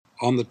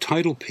On the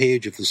title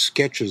page of the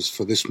sketches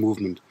for this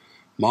movement,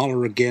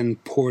 Mahler again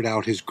poured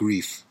out his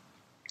grief.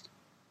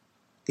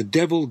 The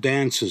devil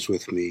dances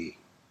with me.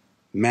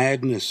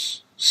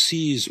 Madness,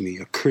 seize me,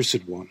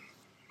 accursed one.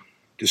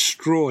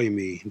 Destroy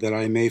me, that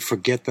I may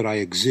forget that I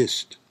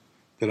exist,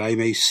 that I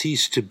may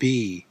cease to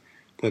be,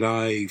 that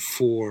I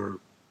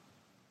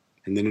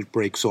and then it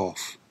breaks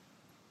off.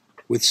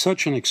 With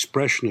such an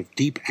expression of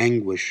deep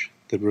anguish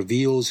that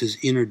reveals his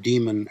inner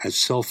demon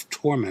as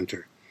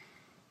self-tormentor,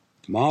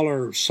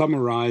 Mahler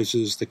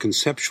summarizes the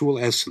conceptual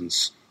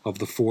essence of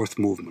the fourth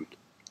movement.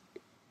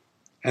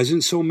 As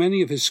in so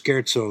many of his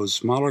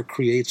scherzos, Mahler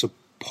creates a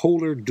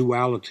polar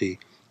duality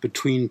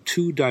between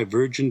two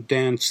divergent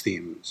dance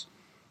themes,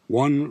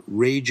 one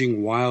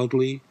raging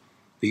wildly,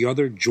 the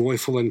other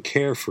joyful and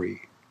carefree.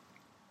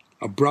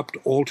 Abrupt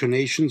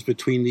alternations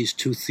between these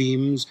two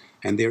themes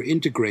and their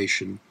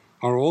integration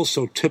are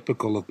also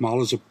typical of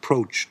Mahler's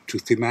approach to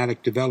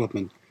thematic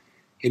development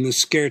in the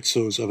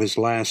scherzos of his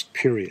last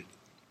period.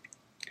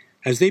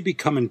 As they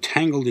become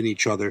entangled in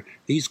each other,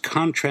 these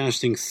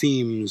contrasting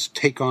themes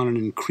take on an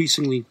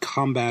increasingly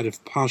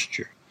combative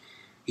posture,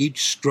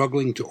 each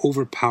struggling to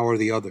overpower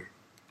the other.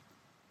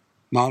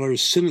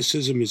 Mahler's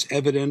cynicism is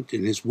evident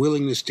in his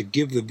willingness to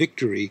give the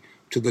victory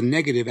to the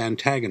negative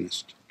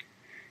antagonist.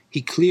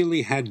 He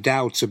clearly had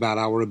doubts about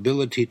our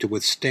ability to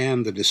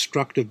withstand the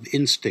destructive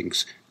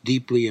instincts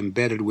deeply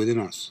embedded within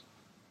us.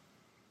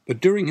 But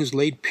during his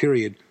late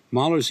period,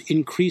 Mahler's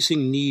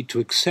increasing need to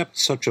accept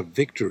such a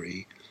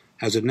victory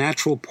as a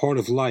natural part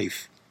of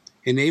life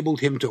enabled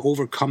him to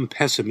overcome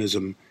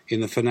pessimism in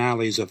the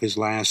finales of his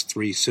last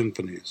three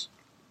symphonies.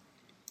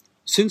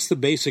 Since the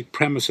basic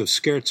premise of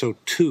Scherzo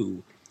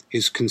II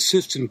is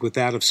consistent with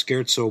that of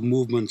scherzo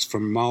movements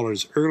from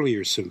Mahler's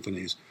earlier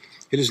symphonies,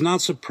 it is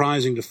not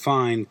surprising to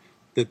find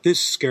that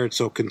this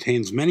scherzo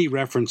contains many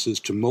references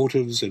to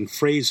motives and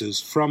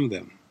phrases from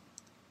them.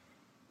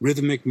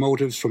 Rhythmic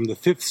motives from the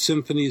Fifth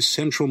Symphony's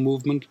central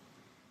movement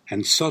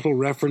and subtle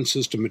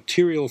references to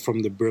material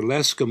from the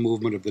burlesque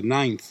movement of the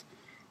Ninth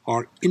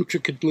are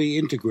intricately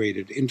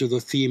integrated into the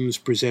themes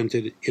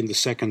presented in the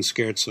second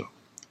scherzo,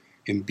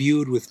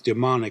 imbued with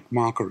demonic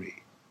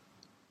mockery.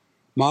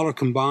 Mahler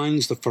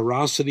combines the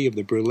ferocity of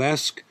the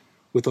burlesque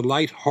with the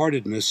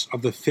light-heartedness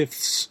of the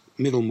Fifth's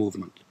middle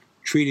movement,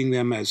 treating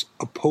them as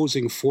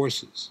opposing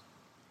forces.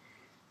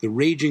 The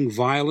raging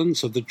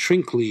violence of the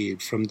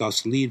Trinklied from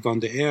Das Lied von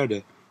der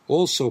Erde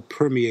also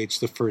permeates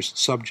the first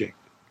subject.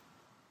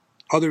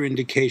 Other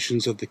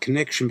indications of the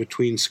connection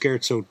between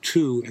Scherzo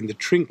II and the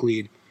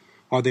Trinklied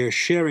are their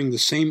sharing the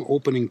same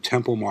opening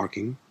tempo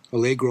marking,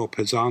 Allegro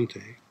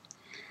pesante,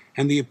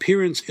 and the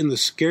appearance in the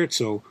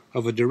scherzo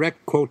of a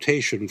direct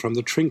quotation from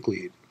the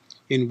Trinklied,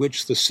 in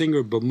which the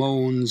singer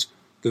bemoans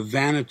the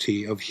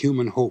vanity of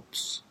human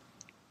hopes.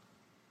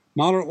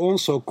 Mahler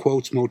also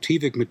quotes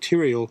motivic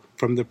material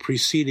from the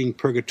preceding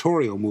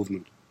Purgatorio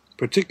movement,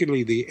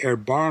 particularly the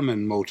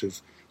Erbarmen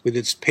motive, with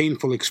its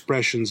painful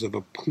expressions of a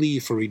plea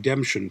for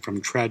redemption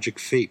from tragic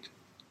fate.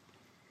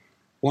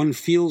 One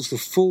feels the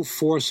full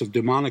force of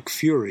demonic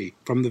fury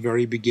from the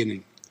very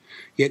beginning,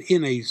 yet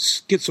in a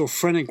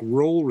schizophrenic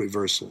role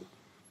reversal,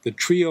 the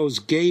trio's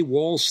gay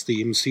waltz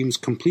theme seems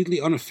completely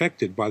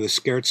unaffected by the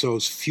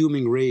scherzo's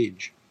fuming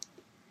rage.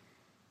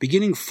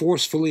 Beginning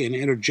forcefully and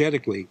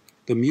energetically,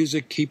 the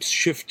music keeps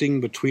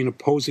shifting between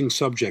opposing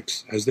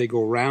subjects as they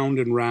go round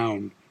and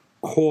round,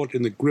 caught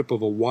in the grip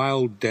of a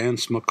wild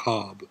dance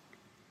macabre.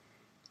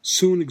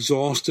 Soon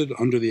exhausted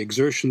under the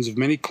exertions of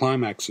many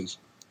climaxes,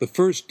 the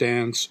first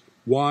dance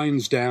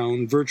winds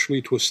down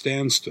virtually to a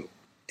standstill,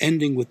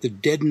 ending with the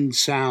deadened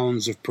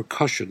sounds of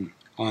percussion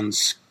on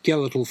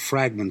skeletal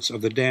fragments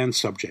of the dance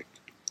subject,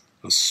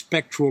 a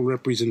spectral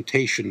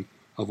representation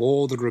of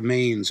all that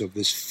remains of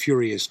this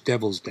furious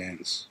devil's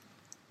dance.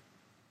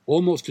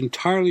 Almost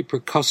entirely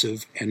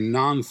percussive and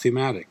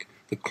non-thematic,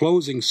 the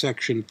closing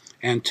section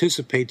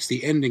anticipates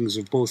the endings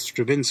of both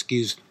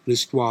Stravinsky's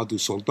L'Histoire du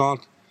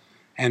Soldat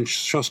and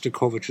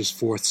Shostakovich's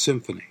Fourth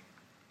Symphony.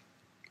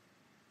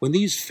 When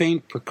these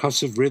faint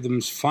percussive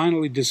rhythms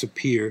finally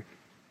disappear,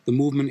 the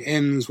movement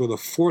ends with a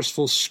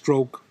forceful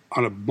stroke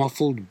on a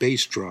muffled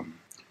bass drum.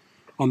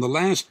 On the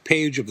last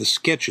page of the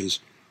sketches,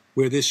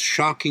 where this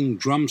shocking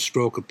drum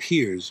stroke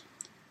appears,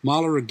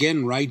 Mahler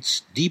again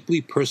writes deeply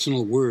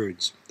personal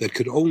words that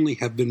could only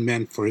have been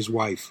meant for his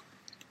wife.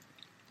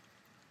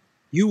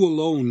 "You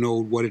alone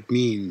know what it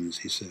means,"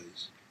 he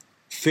says.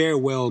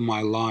 "Farewell,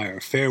 my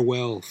lyre,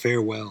 farewell,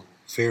 farewell,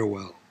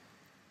 farewell."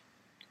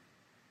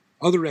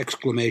 Other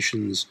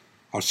exclamations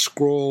are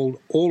scrawled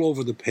all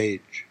over the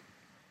page.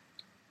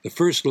 The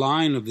first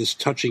line of this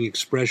touching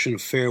expression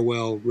of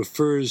farewell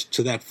refers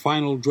to that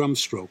final drum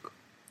stroke.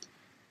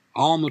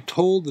 Alma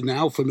told the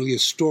now familiar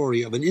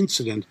story of an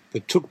incident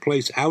that took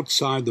place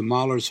outside the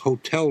Mahlers'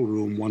 hotel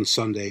room one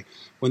Sunday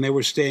when they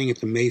were staying at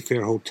the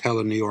Mayfair Hotel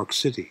in New York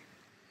City.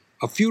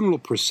 A funeral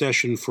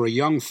procession for a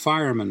young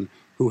fireman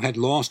who had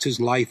lost his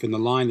life in the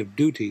line of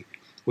duty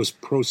was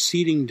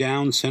proceeding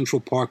down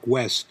Central Park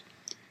West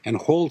and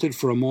halted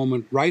for a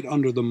moment right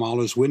under the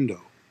Mahlers'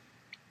 window.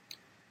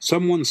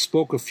 Someone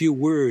spoke a few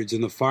words in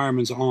the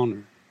fireman's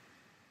honor.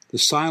 The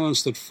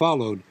silence that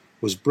followed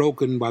was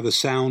broken by the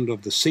sound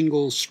of the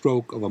single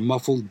stroke of a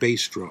muffled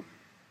bass drum.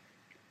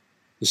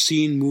 The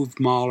scene moved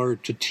Mahler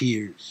to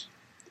tears.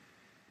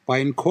 By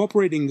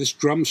incorporating this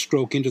drum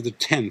stroke into the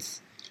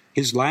 10th,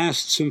 his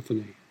last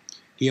symphony,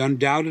 he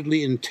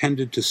undoubtedly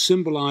intended to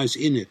symbolize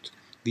in it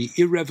the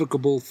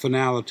irrevocable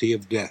finality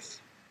of death.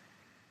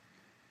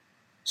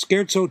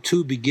 Scherzo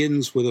II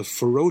begins with a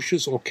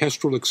ferocious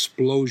orchestral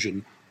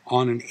explosion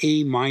on an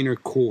A minor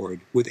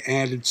chord with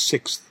added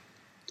sixth.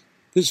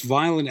 This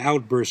violent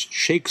outburst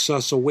shakes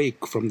us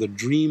awake from the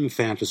dream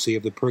fantasy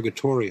of the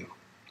Purgatorio.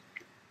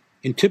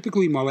 In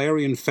typically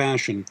Mahlerian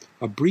fashion,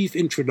 a brief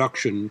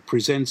introduction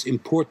presents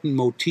important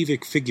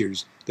motivic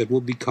figures that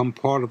will become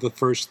part of the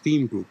first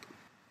theme group.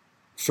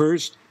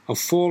 First, a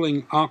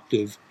falling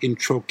octave in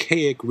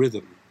trochaic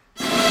rhythm.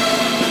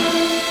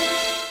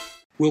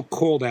 We'll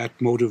call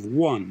that motive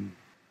 1.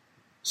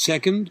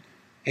 Second,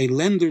 a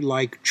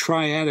Lender-like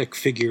triadic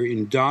figure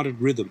in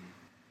dotted rhythm,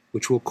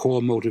 which we'll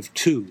call motive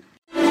 2.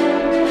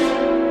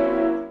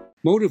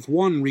 Motive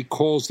 1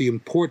 recalls the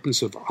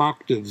importance of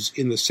octaves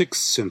in the 6th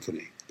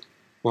Symphony,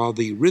 while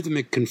the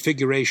rhythmic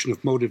configuration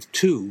of motive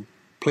 2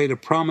 played a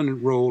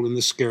prominent role in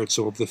the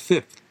scherzo of the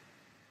 5th.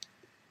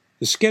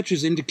 The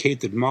sketches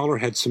indicate that Mahler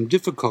had some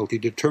difficulty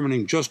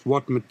determining just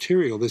what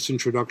material this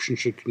introduction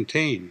should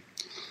contain,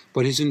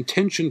 but his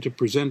intention to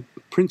present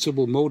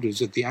principal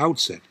motives at the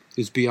outset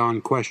is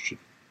beyond question.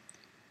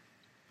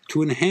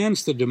 To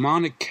enhance the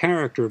demonic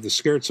character of the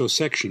scherzo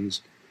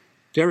sections,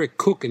 Derek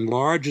Cook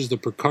enlarges the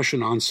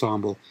percussion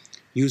ensemble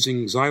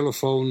using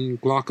xylophone,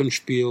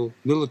 glockenspiel,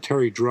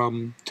 military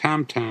drum,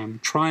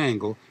 tam-tam,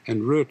 triangle,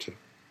 and röte.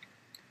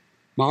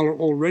 Mahler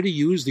already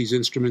used these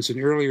instruments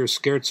in earlier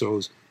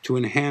scherzos to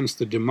enhance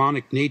the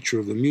demonic nature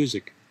of the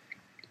music.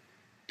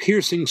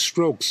 Piercing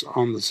strokes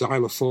on the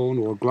xylophone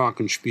or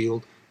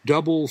glockenspiel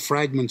double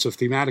fragments of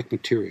thematic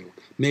material,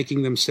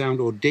 making them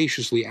sound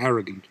audaciously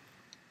arrogant.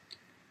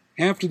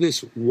 After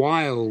this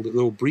wild,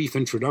 though brief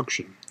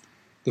introduction,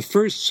 the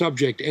first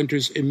subject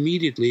enters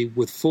immediately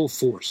with full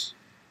force.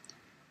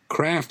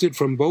 Crafted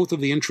from both of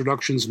the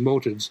introduction's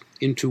motives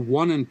into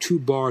 1 and 2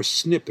 bar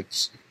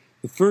snippets,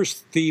 the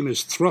first theme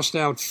is thrust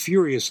out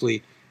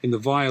furiously in the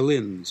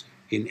violins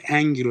in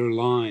angular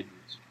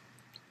lines.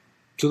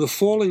 To the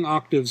falling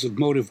octaves of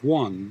motive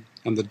 1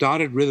 and the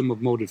dotted rhythm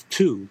of motive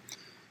 2,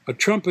 a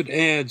trumpet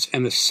adds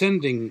an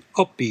ascending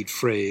upbeat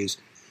phrase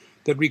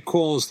that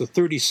recalls the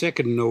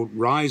 32nd note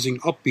rising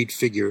upbeat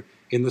figure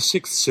in the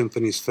 6th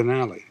Symphony's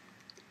finale.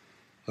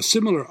 A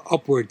similar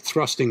upward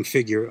thrusting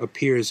figure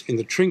appears in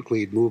the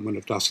Trinklied movement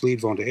of Das Lied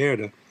von der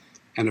Erde,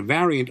 and a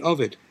variant of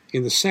it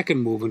in the second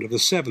movement of the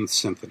 7th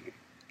Symphony.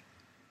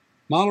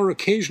 Mahler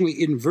occasionally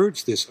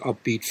inverts this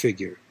upbeat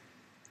figure,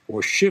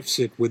 or shifts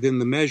it within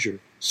the measure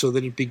so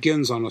that it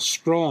begins on a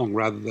strong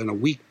rather than a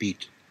weak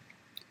beat.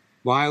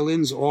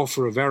 Violins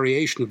offer a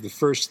variation of the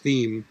first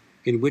theme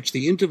in which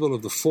the interval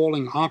of the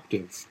falling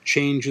octave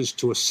changes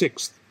to a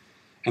sixth,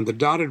 and the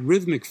dotted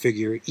rhythmic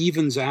figure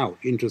evens out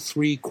into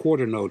 3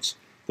 quarter notes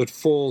that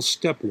fall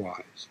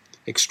stepwise,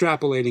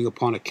 extrapolating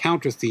upon a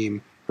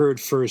counter-theme heard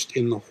first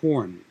in the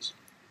horns.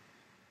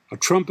 A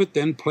trumpet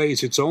then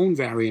plays its own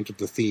variant of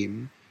the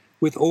theme,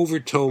 with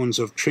overtones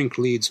of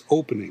Trinklied's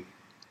opening,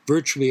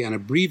 virtually an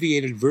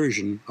abbreviated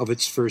version of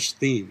its first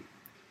theme.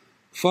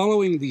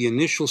 Following the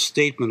initial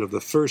statement of the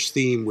first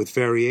theme with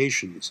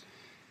variations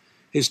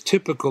is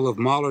typical of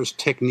Mahler's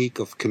technique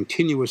of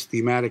continuous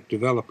thematic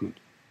development.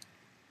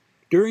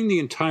 During the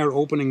entire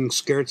opening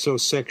scherzo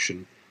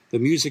section, the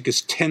music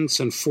is tense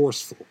and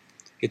forceful.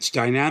 Its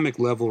dynamic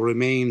level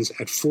remains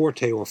at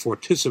forte or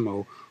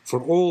fortissimo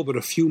for all but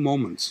a few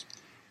moments,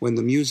 when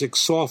the music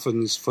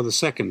softens for the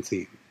second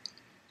theme.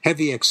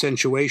 Heavy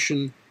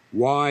accentuation,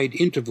 wide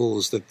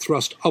intervals that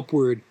thrust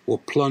upward or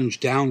plunge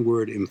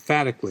downward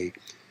emphatically,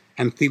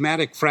 and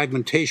thematic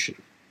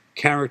fragmentation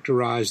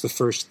characterize the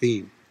first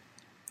theme.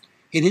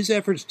 In his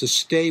efforts to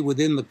stay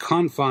within the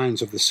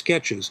confines of the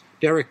sketches,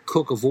 Derek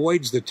Cook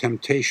avoids the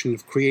temptation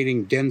of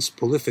creating dense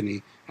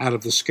polyphony out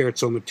of the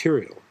scherzo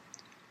material.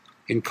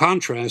 In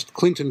contrast,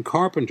 Clinton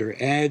Carpenter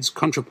adds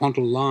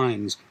contrapuntal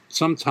lines,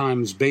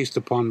 sometimes based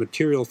upon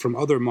material from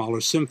other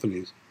Mahler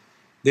symphonies,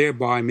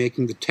 thereby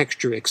making the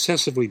texture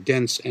excessively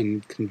dense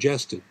and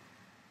congested.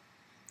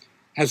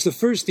 As the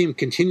first theme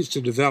continues to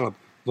develop,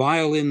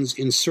 violins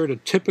insert a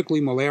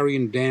typically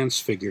Mahlerian dance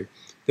figure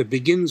that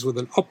begins with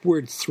an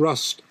upward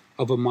thrust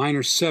of a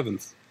minor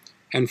seventh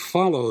and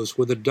follows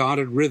with a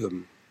dotted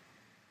rhythm.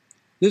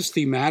 This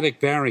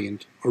thematic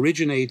variant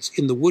originates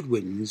in the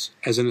woodwinds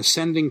as an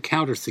ascending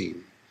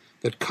countertheme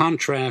that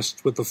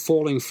contrasts with the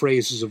falling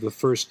phrases of the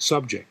first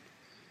subject.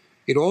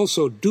 It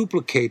also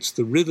duplicates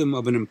the rhythm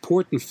of an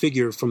important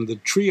figure from the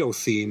trio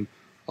theme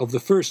of the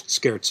first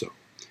scherzo,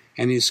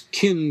 and is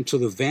kin to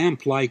the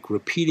vamp-like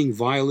repeating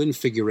violin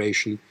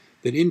figuration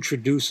that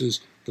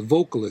introduces the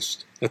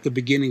vocalist at the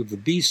beginning of the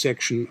B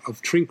section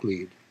of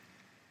Trinklied.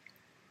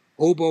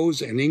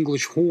 Oboes and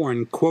English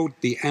horn quote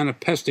the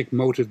anapestic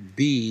motive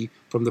B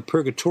from the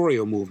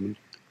Purgatorio movement.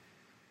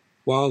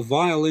 while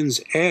violins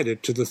add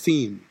it to the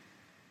theme.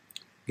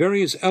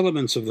 Various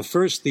elements of the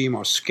first theme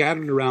are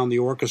scattered around the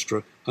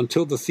orchestra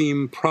until the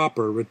theme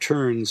proper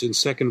returns in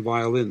second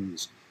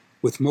violins,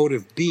 with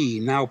motive B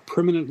now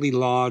permanently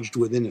lodged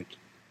within it.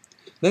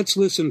 Let's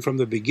listen from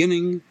the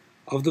beginning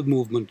of the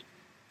movement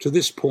to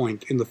this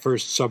point in the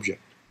first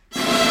subject.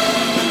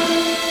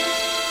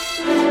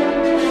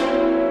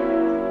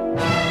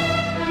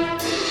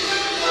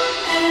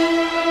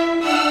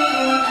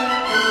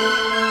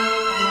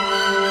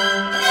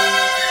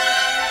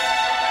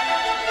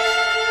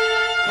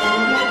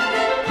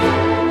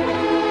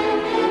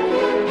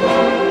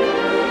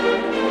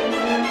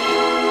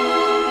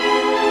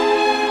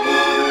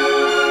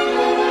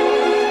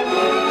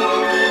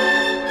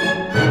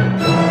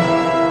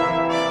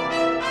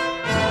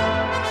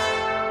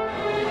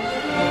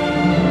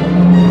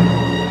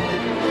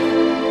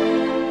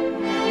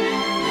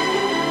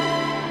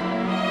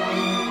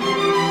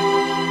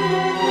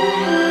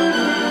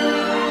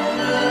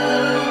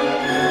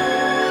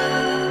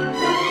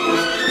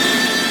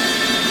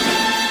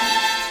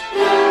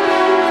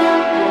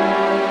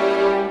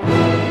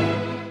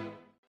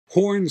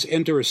 Horns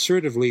enter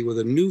assertively with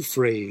a new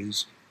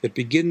phrase that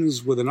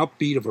begins with an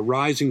upbeat of a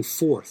rising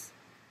fourth,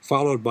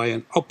 followed by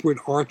an upward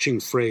arching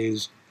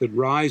phrase that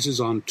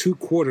rises on 2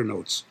 quarter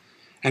notes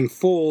and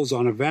falls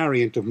on a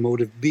variant of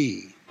motive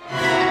B.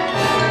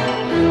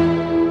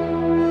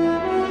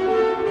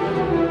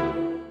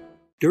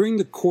 During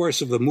the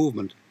course of the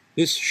movement,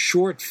 this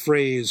short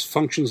phrase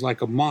functions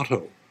like a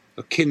motto,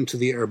 akin to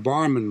the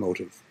Erbarmen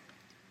motive.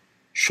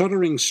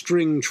 Shuddering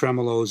string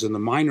tremolos in the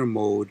minor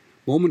mode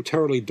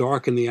momentarily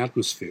darken the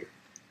atmosphere.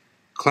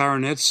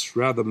 Clarinets,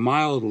 rather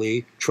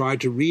mildly, try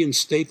to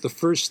reinstate the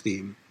first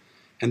theme,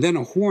 and then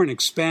a horn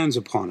expands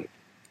upon it.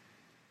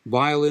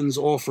 Violins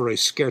offer a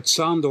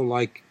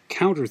scherzando-like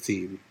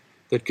counter-theme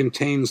that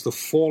contains the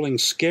falling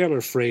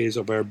scalar phrase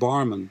of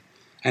Erbarmen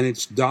and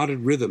its dotted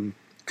rhythm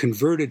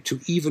converted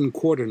to even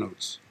quarter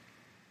notes,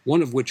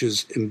 one of which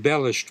is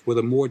embellished with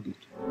a mordent.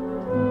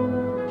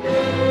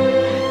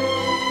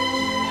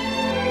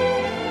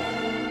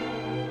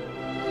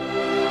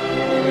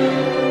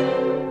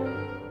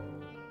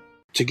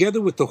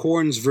 Together with the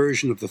horn's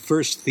version of the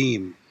first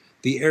theme,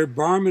 the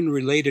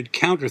Erbarmen-related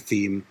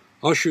counter-theme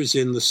ushers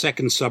in the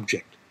second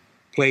subject,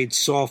 played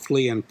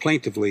softly and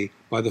plaintively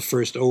by the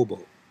first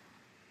oboe.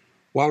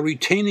 While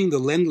retaining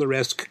the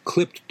Ländler-esque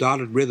clipped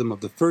dotted rhythm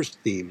of the first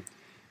theme,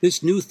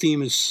 this new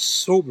theme is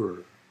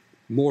soberer,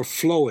 more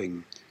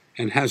flowing,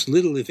 and has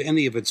little if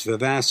any of its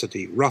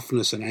vivacity,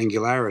 roughness, and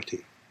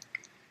angularity.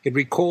 It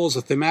recalls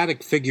a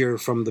thematic figure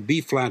from the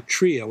B-flat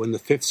trio in the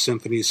Fifth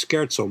Symphony's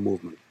scherzo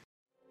movement.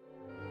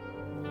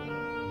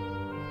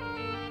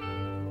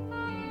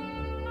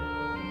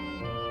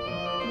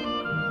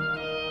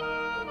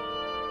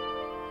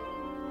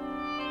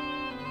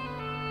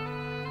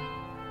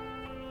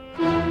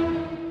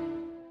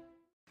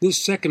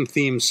 This second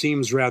theme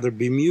seems rather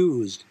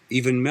bemused,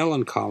 even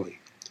melancholy.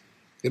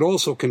 It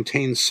also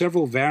contains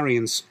several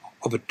variants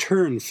of a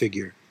turn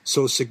figure,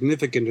 so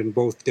significant in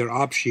both Der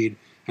Abschied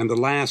and the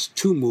last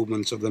 2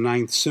 movements of the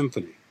Ninth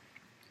Symphony.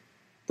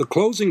 The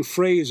closing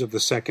phrase of the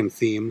second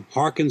theme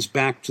harkens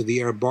back to the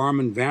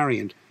Erbarmen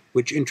variant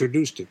which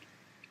introduced it.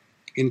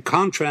 In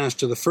contrast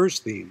to the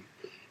first theme,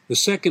 the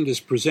second is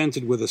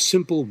presented with a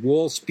simple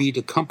waltz beat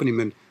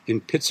accompaniment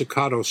in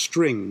pizzicato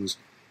strings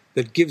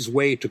that gives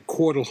way to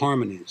chordal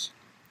harmonies.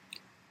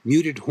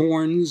 Muted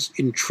horns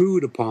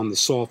intrude upon the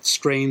soft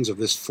strains of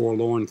this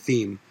forlorn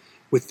theme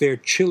with their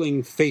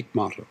chilling fate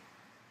motto.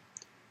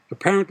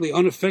 Apparently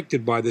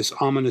unaffected by this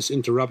ominous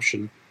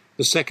interruption,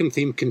 the second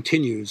theme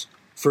continues,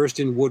 first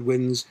in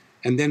woodwinds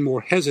and then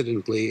more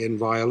hesitantly in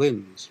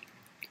violins.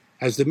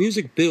 As the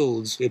music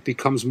builds, it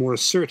becomes more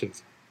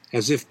assertive,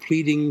 as if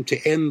pleading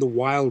to end the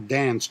wild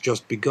dance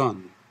just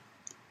begun.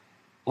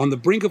 On the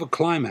brink of a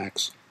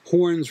climax,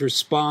 horns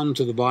respond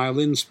to the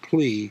violin's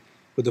plea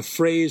with a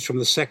phrase from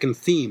the second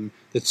theme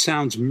that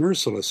sounds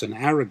merciless and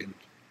arrogant,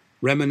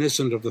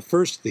 reminiscent of the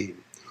first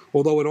theme,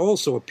 although it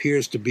also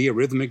appears to be a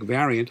rhythmic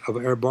variant of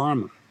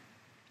Erbarmen.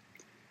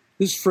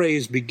 This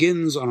phrase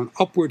begins on an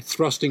upward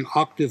thrusting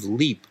octave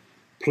leap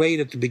played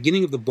at the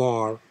beginning of the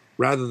bar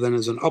rather than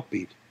as an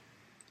upbeat.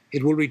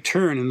 It will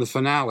return in the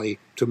finale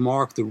to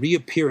mark the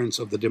reappearance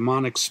of the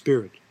demonic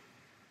spirit.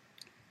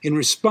 In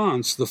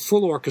response, the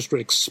full orchestra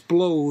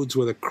explodes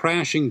with a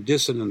crashing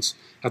dissonance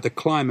at the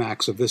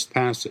climax of this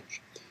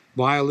passage.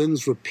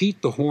 Violins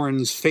repeat the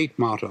horn's fate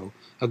motto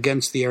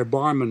against the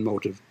Erbarmen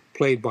motive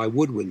played by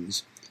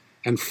woodwinds,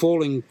 and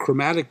falling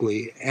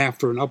chromatically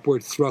after an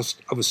upward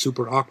thrust of a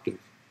superoctave.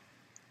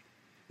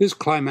 This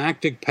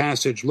climactic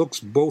passage looks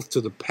both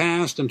to the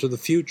past and to the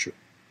future.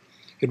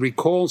 It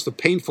recalls the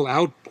painful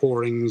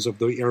outpourings of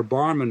the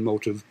Erbarmen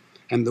motive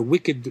and the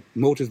wicked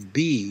motive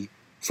B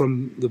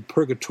from the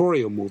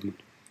Purgatorio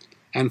movement,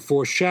 and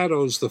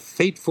foreshadows the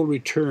fateful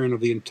return of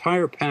the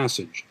entire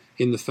passage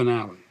in the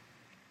finale.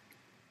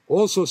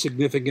 Also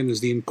significant is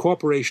the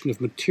incorporation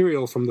of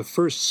material from the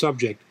first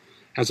subject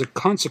as a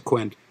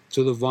consequent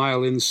to the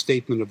violin's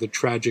statement of the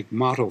tragic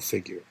motto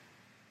figure.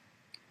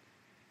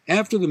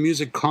 After the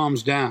music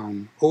calms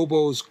down,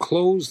 oboes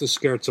close the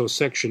scherzo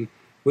section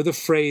with a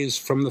phrase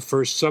from the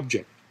first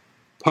subject,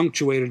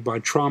 punctuated by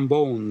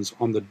trombones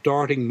on the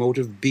darting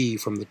motive B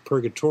from the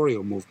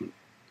Purgatorio movement.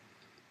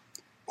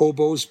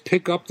 Oboes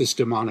pick up this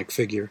demonic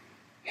figure,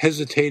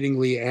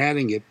 hesitatingly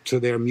adding it to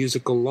their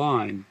musical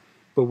line,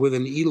 but with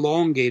an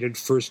elongated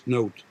first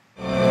note.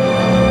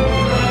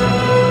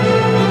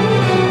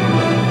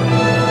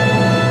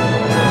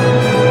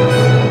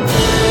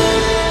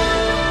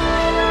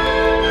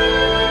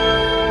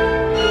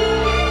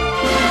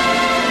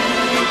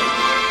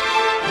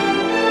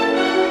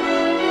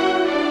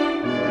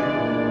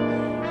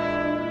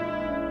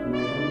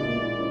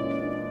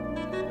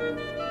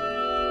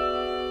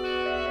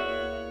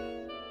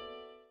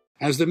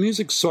 As the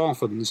music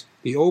softens,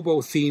 the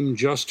oboe theme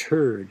just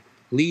heard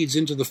leads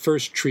into the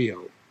first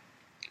trio.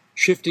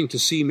 Shifting to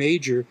C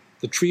major,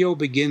 the trio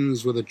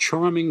begins with a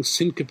charming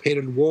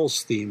syncopated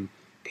waltz theme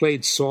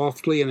played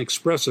softly and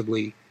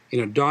expressively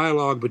in a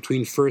dialogue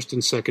between first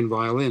and second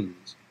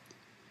violins.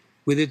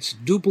 With its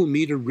duple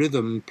meter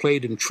rhythm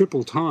played in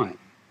triple time,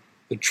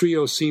 the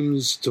trio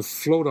seems to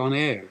float on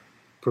air,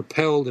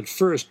 propelled at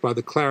first by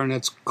the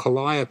clarinet's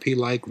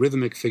calliope-like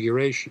rhythmic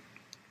figuration.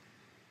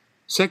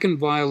 Second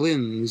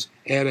violins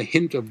add a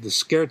hint of the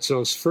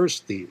scherzo's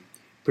first theme,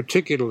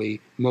 particularly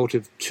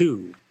motive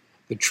 2.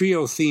 The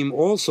trio theme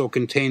also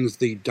contains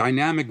the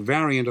dynamic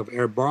variant of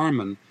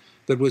Erbarmen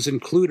that was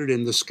included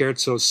in the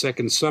scherzo's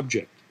second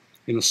subject,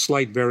 in a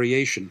slight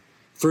variation,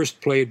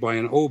 first played by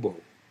an oboe.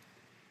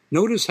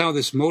 Notice how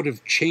this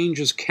motive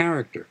changes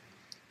character.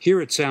 Here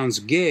it sounds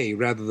gay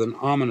rather than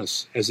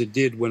ominous, as it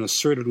did when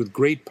asserted with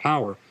great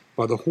power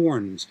by the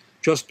horns,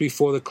 just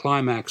before the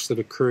climax that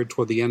occurred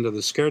toward the end of the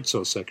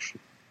scherzo section.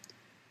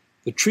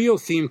 The trio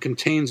theme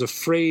contains a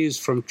phrase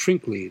from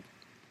Trinklied,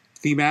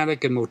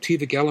 thematic and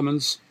motivic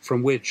elements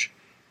from which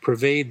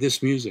pervade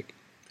this music.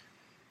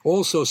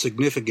 Also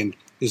significant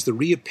is the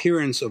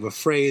reappearance of a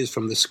phrase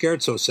from the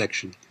scherzo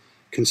section,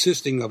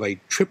 consisting of a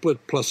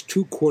triplet plus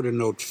 2-quarter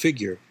note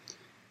figure.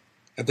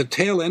 At the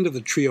tail end of the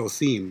trio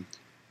theme,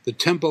 the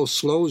tempo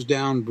slows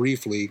down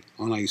briefly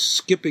on a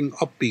skipping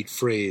upbeat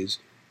phrase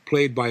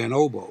played by an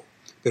oboe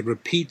that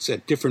repeats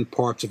at different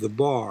parts of the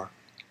bar,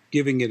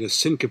 giving it a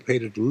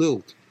syncopated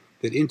lilt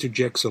that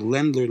interjects a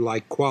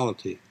Ländler-like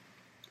quality.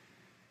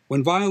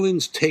 When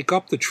violins take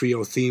up the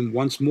trio theme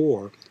once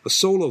more, a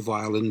solo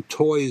violin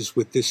toys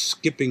with this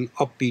skipping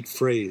upbeat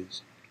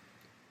phrase.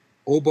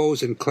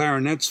 Oboes and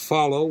clarinets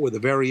follow with a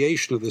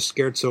variation of the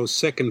scherzo's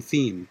second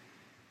theme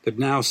that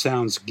now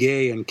sounds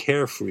gay and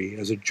carefree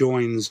as it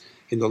joins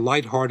in the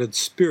light-hearted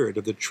spirit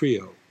of the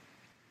trio.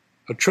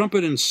 A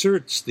trumpet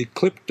inserts the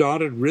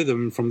clip-dotted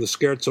rhythm from the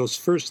scherzo's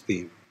first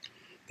theme.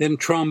 Then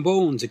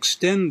trombones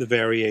extend the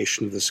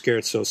variation of the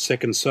scherzo's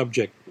second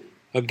subject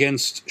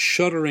against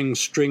shuddering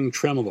string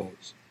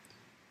tremolos.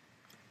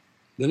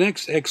 The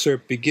next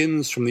excerpt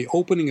begins from the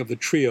opening of the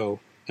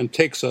trio and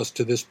takes us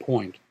to this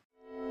point.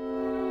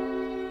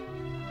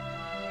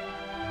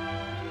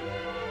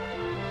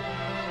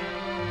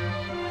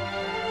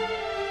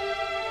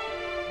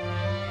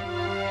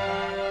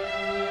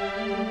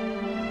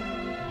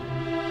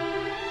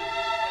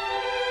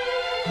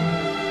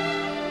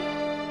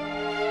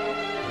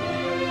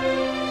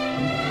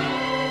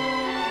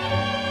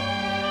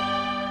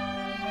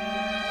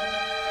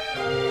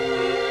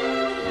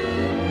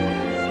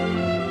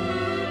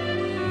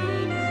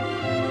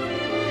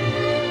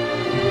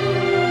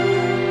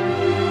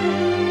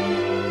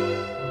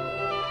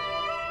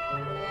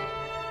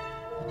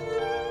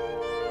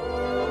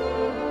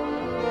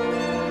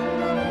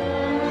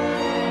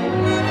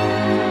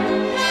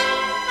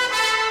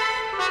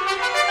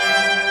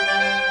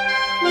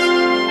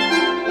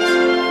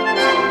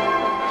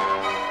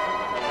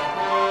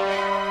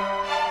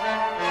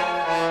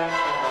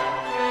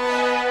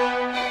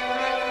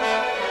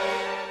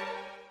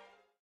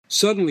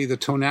 Suddenly the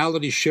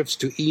tonality shifts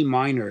to E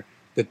minor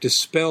that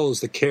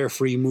dispels the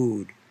carefree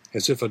mood,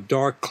 as if a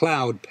dark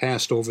cloud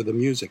passed over the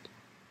music.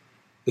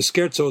 The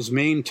scherzo's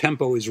main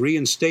tempo is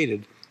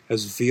reinstated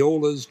as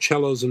violas,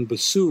 cellos, and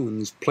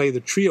bassoons play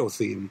the trio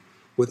theme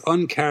with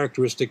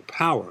uncharacteristic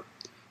power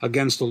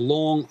against a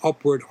long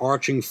upward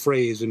arching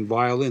phrase in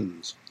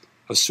violins,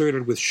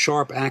 asserted with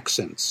sharp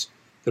accents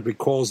that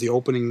recalls the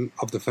opening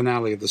of the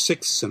finale of the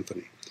Sixth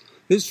Symphony.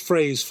 This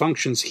phrase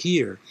functions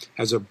here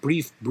as a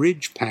brief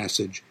bridge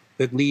passage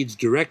that leads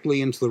directly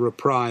into the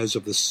reprise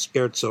of the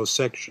scherzo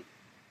section.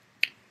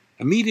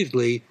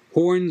 Immediately,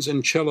 horns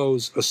and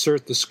cellos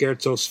assert the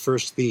scherzo's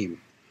first theme.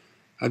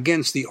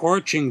 Against the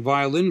arching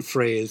violin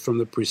phrase from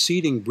the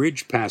preceding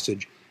bridge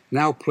passage,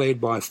 now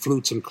played by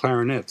flutes and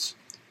clarinets,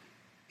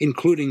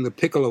 including the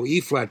piccolo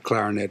E-flat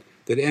clarinet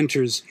that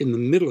enters in the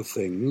middle of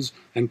things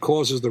and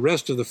causes the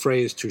rest of the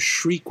phrase to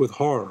shriek with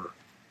horror.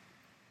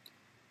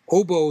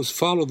 Oboes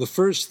follow the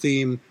first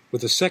theme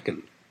with a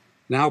second,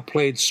 now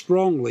played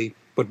strongly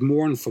but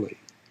mournfully.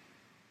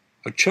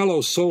 A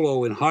cello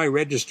solo in high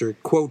register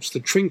quotes the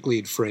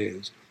Trinklied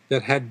phrase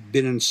that had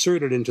been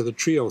inserted into the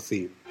trio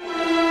theme.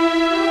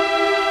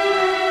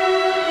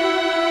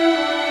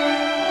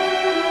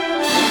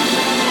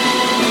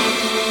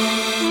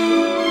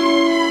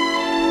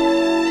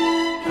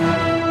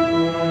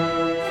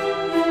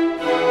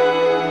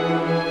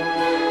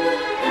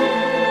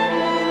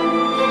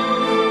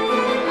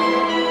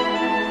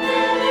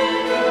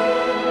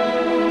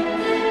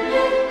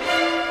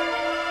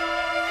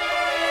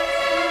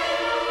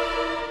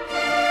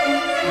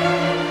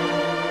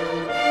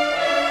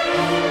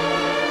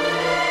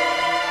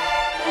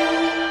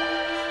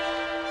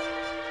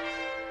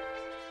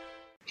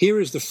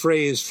 is the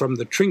phrase from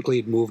the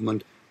Trinklied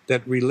movement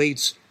that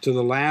relates to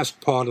the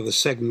last part of the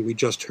segment we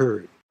just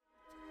heard.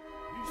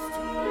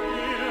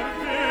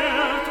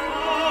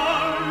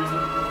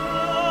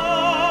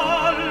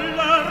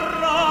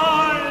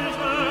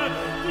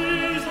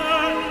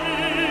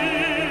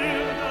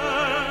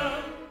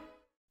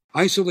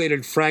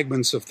 Isolated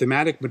fragments of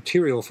thematic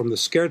material from the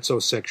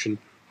scherzo section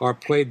are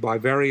played by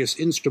various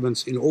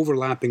instruments in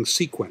overlapping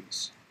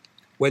sequence.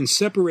 When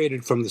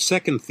separated from the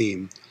second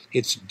theme,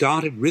 its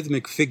dotted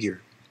rhythmic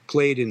figure,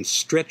 played in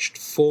stretched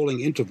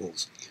falling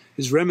intervals,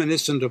 is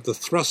reminiscent of the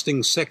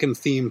thrusting second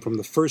theme from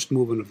the first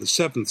movement of the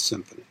Seventh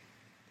Symphony.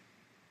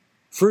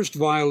 First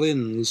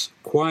violins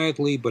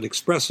quietly but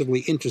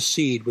expressively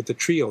intercede with the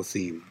trio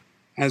theme,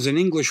 as an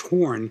English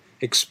horn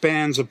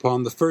expands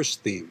upon the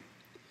first theme.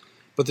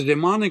 But the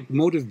demonic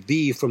motive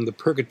B from the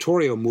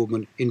Purgatorio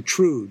movement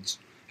intrudes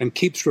and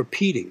keeps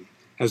repeating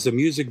as the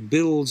music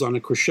builds on a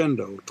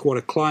crescendo toward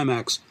a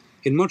climax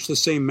in much the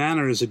same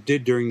manner as it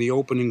did during the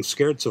opening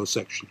scherzo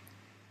section,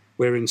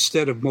 where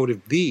instead of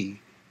motive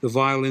B, the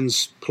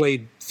violins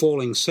played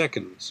falling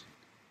seconds,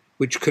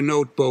 which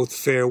connote both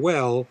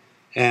farewell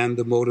and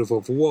the motive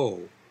of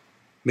woe,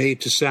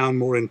 made to sound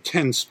more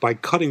intense by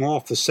cutting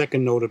off the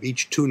second note of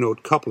each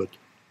two-note couplet.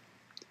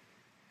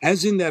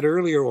 As in that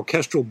earlier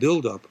orchestral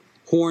build-up,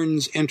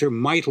 horns enter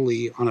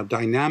mightily on a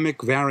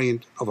dynamic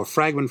variant of a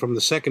fragment from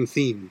the second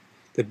theme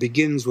that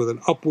begins with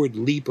an upward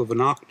leap of an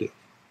octave.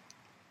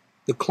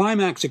 The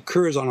climax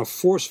occurs on a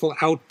forceful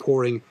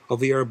outpouring of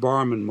the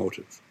Erbarmen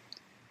motive,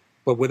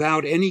 but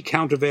without any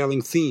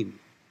countervailing theme.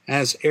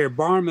 As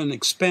Erbarmen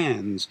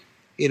expands,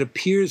 it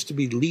appears to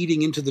be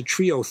leading into the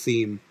trio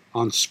theme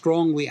on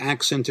strongly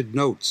accented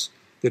notes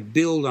that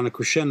build on a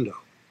crescendo.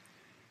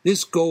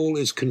 This goal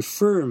is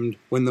confirmed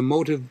when the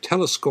motive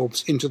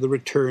telescopes into the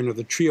return of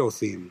the trio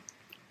theme,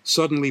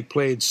 suddenly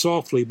played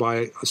softly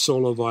by a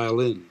solo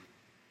violin.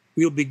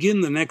 We'll begin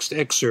the next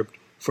excerpt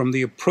from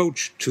the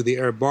approach to the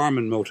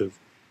Erbarmen motive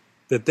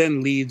that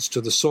then leads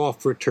to the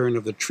soft return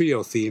of the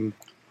trio theme,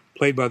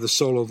 played by the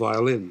solo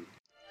violin.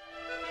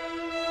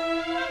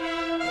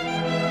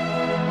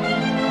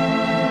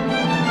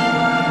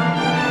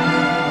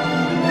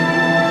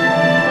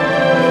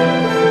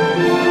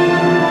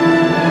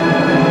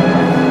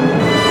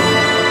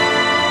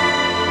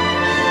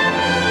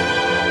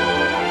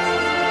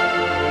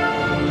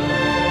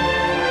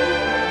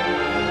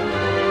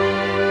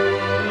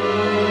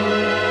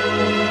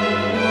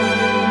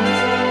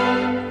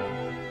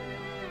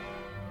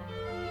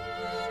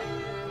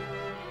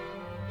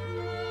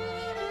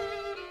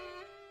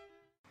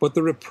 But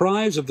the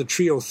reprise of the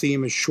trio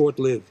theme is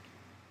short-lived.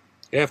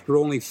 After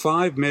only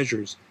 5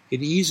 measures,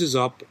 it eases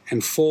up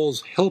and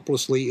falls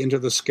helplessly into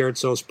the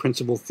scherzo's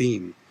principal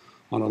theme,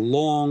 on a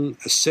long,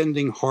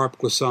 ascending harp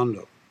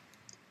glissando.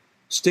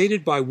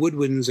 Stated by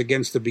woodwinds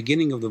against the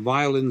beginning of the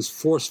violin's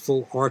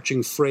forceful,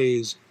 arching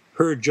phrase,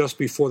 heard just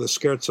before the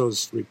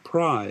scherzo's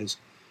reprise,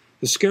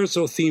 the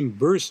scherzo theme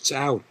bursts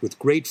out with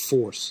great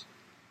force.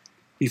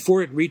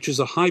 Before it reaches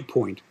a high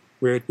point,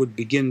 where it would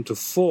begin to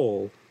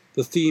fall,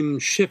 the theme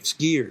shifts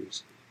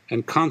gears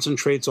and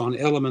concentrates on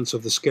elements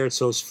of the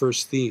scherzo's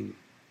first theme.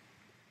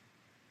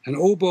 An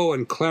oboe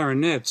and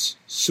clarinets,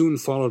 soon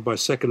followed by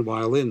second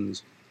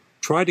violins,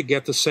 try to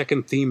get the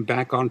second theme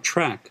back on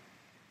track.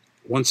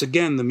 Once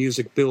again, the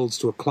music builds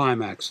to a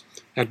climax,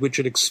 at which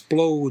it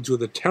explodes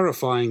with a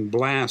terrifying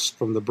blast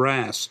from the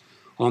brass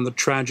on the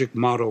tragic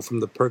motto from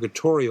the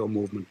Purgatorio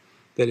movement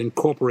that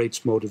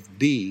incorporates motive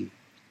B.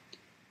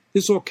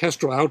 This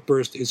orchestral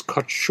outburst is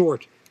cut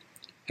short,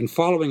 and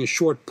following a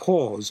short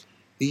pause,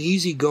 the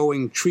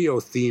easygoing trio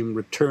theme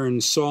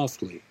returns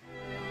softly.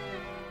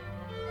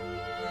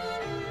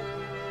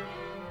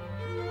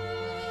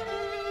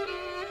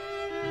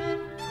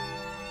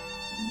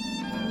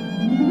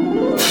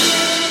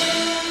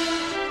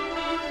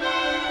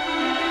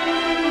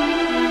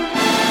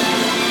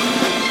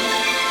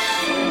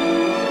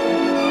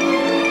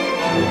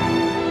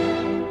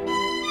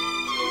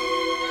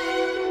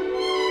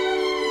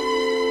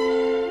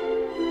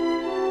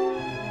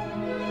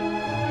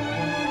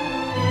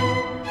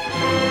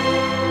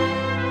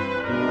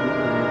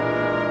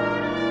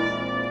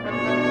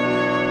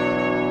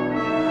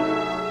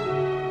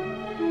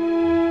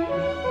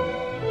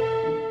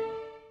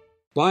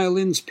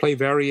 Violins play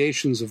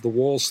variations of the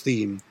waltz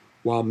theme,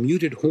 while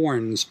muted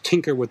horns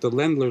tinker with the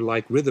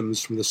Ländler-like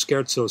rhythms from the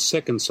scherzo's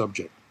second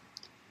subject.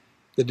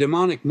 The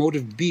demonic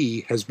motive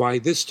B has by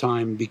this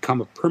time become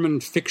a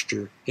permanent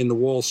fixture in the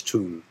waltz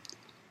tune,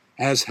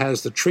 as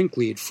has the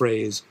Trinklied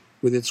phrase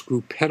with its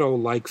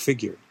gruppetto-like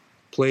figure,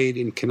 played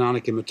in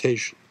canonic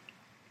imitation.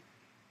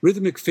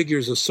 Rhythmic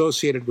figures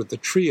associated with the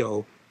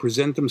trio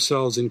present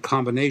themselves in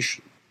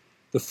combination,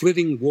 the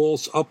flitting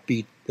waltz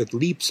upbeat that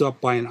leaps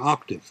up by an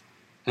octave,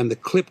 and the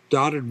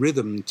clip-dotted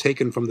rhythm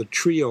taken from the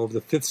trio of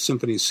the Fifth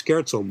Symphony's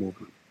scherzo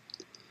movement.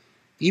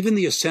 Even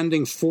the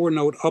ascending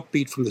 4-note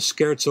upbeat from the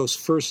scherzo's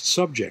first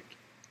subject,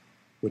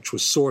 which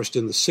was sourced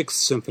in the Sixth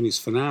Symphony's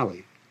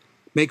finale,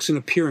 makes an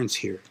appearance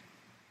here.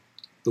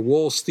 The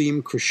waltz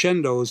theme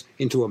crescendos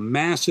into a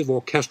massive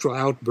orchestral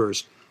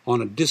outburst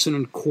on a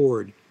dissonant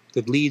chord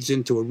that leads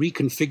into a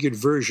reconfigured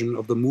version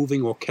of the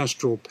moving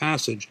orchestral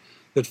passage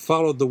that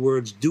followed the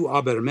words Du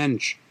aber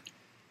Mensch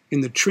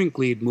in the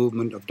Trinklied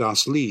movement of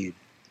Das Lied.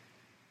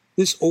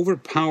 This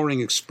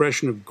overpowering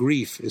expression of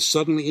grief is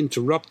suddenly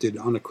interrupted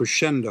on a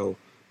crescendo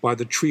by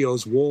the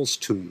trio's waltz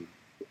tune.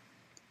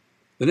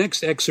 The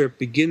next excerpt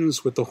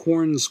begins with the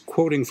horns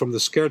quoting from the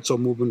scherzo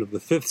movement of the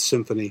Fifth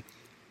Symphony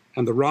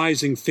and the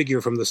rising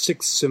figure from the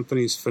Sixth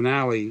Symphony's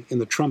finale in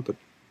the trumpet,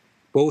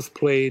 both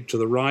played to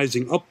the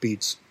rising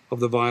upbeats of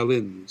the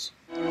violins.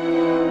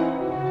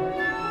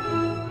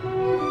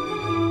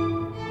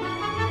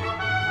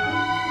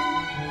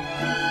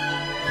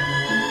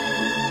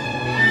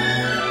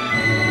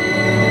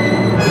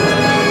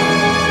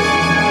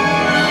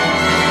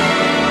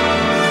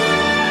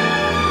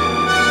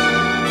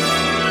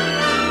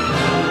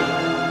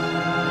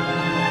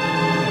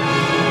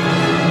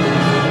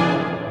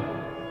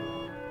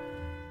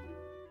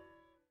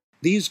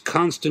 These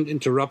constant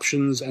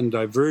interruptions and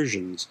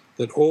diversions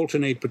that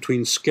alternate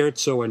between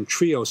scherzo and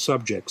trio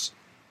subjects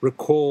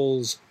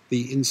recalls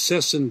the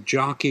incessant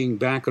jockeying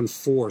back and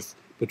forth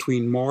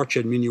between march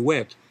and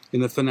minuet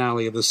in the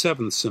finale of the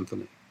Seventh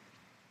Symphony.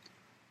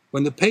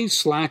 When the pace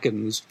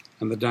slackens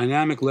and the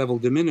dynamic level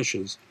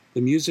diminishes,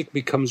 the music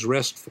becomes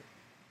restful,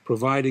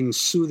 providing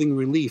soothing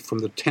relief from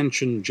the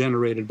tension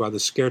generated by the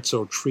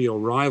scherzo-trio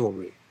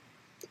rivalry.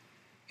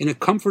 In a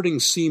comforting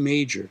C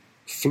major,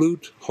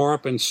 flute,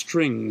 harp, and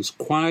strings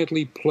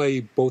quietly play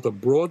both a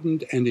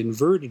broadened and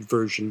inverted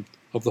version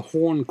of the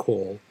horn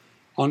call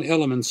on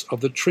elements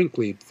of the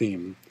Trinklied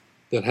theme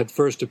that had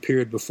first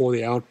appeared before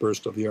the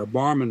outburst of the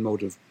Erbarmen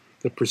motive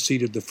that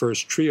preceded the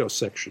first trio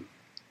section.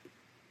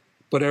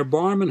 But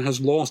Erbarmen has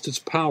lost its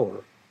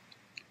power.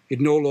 It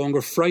no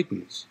longer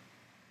frightens.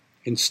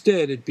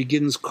 Instead, it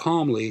begins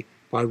calmly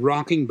by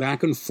rocking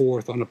back and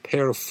forth on a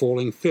pair of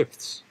falling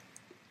fifths.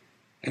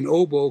 An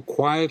oboe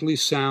quietly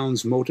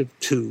sounds motive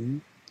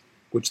 2,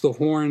 which the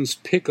horns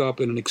pick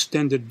up in an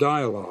extended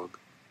dialogue.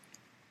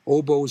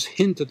 Oboes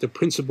hint at the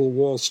principal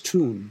waltz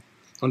tune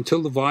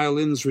until the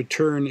violins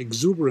return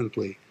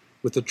exuberantly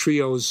with the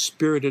trio's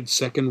spirited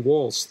second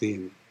waltz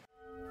theme.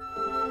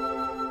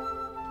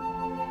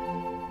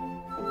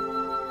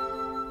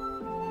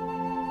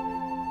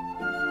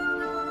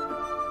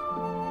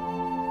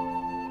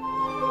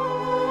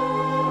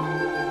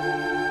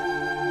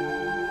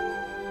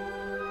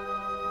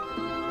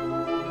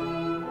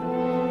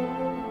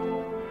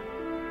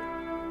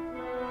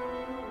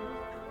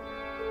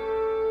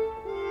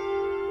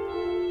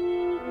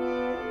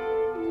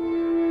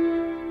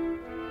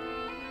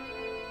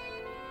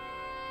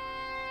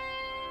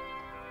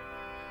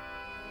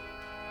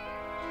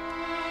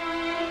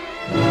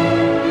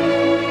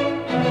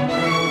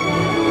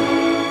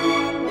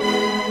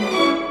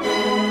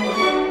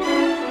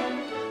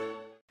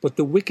 But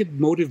the wicked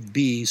motive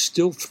B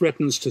still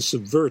threatens to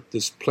subvert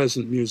this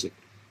pleasant music.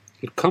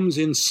 It comes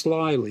in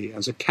slyly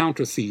as a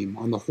counter-theme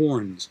on the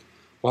horns,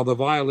 while the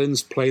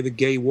violins play the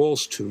gay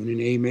waltz tune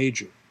in A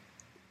major.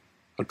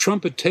 A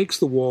trumpet takes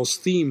the waltz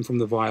theme from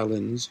the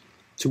violins,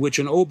 to which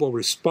an oboe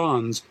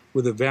responds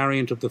with a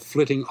variant of the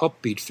flitting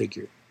upbeat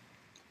figure.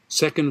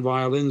 Second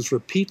violins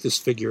repeat this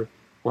figure,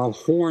 while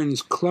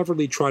horns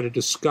cleverly try to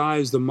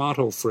disguise the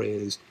motto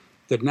phrase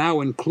that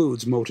now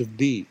includes motive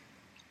B.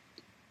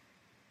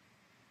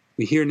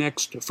 We hear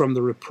next from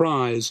the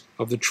reprise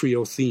of the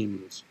trio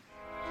themes.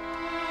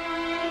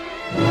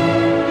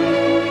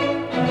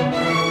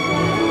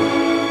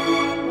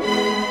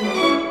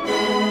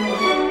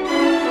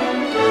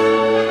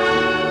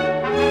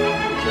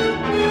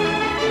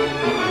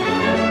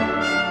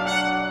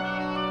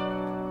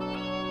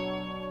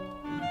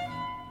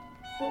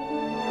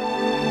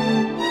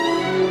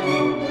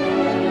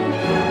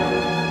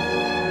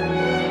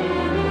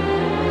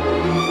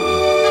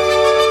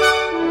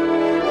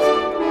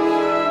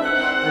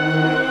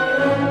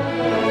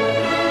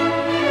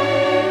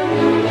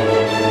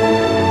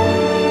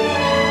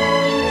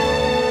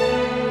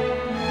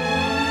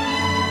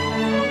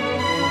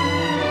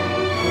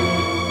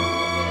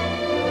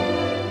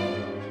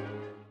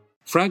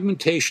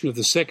 Fragmentation of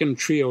the second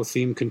trio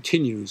theme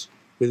continues,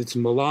 with its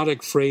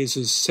melodic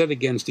phrases set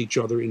against each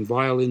other in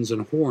violins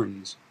and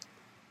horns.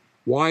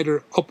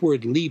 Wider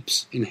upward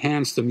leaps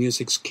enhance the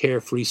music's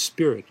carefree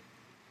spirit.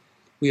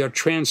 We are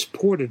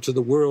transported to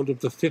the world of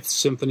the Fifth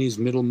Symphony's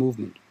middle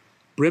movement,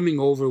 brimming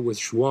over with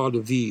joie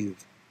de vivre.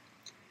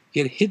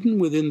 Yet hidden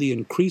within the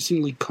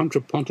increasingly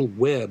contrapuntal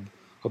web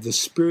of the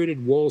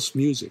spirited waltz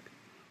music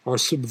are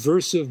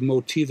subversive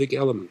motivic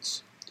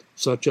elements,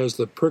 such as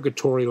the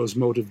Purgatorio's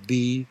motive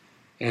B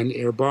and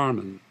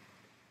Erbarmen.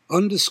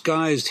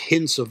 Undisguised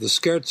hints of the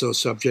scherzo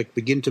subject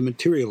begin to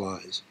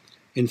materialize,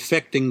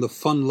 infecting the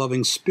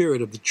fun-loving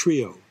spirit of the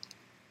trio.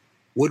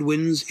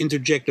 Woodwinds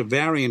interject a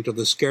variant of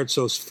the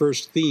scherzo's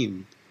first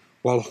theme,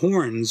 while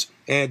horns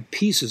add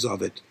pieces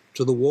of it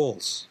to the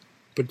waltz,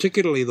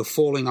 particularly the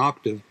falling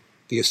octave,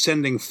 the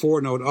ascending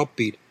four-note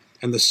upbeat,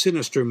 and the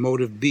sinister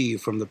motive B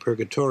from the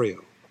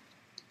Purgatorio.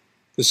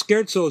 The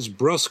scherzo's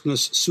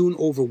brusqueness soon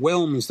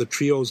overwhelms the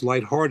trio's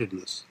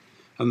lightheartedness,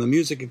 and the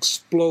music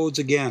explodes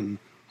again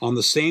on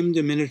the same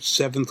diminished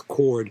seventh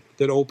chord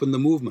that opened the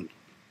movement,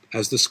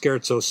 as the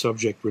scherzo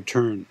subject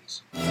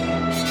returns.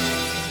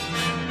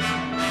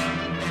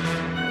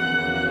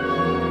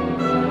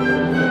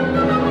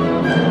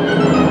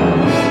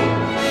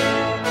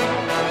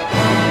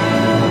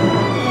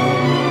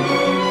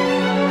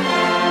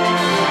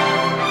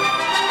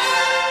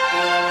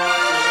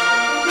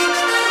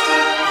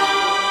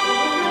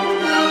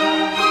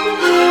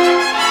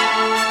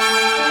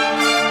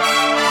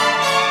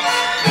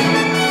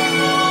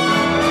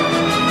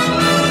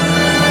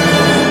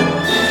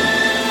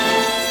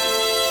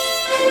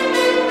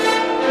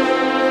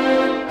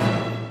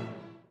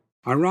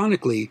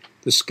 Ironically,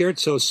 the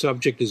scherzo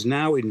subject is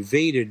now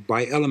invaded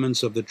by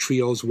elements of the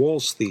trio's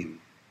waltz theme.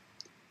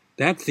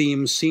 That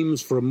theme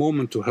seems for a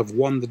moment to have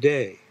won the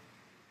day,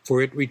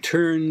 for it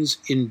returns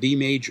in B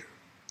major,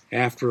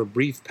 after a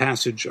brief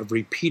passage of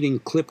repeating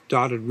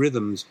clip-dotted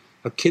rhythms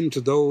akin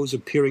to those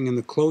appearing in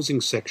the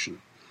closing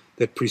section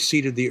that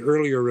preceded the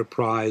earlier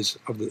reprise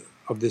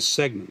of this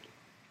segment.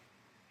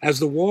 As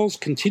the waltz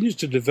continues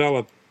to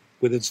develop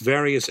with its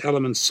various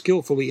elements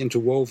skillfully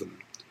interwoven,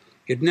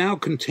 it now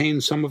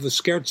contains some of the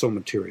scherzo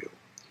material,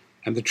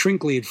 and the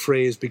Trinklied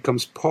phrase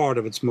becomes part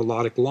of its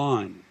melodic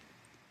line.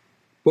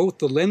 Both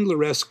the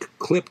Ländleresque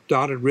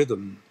clip-dotted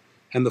rhythm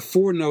and the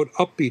four-note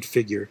upbeat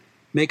figure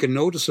make a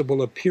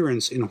noticeable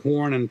appearance in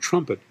horn and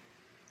trumpet,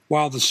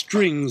 while the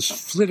strings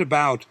flit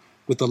about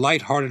with the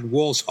light-hearted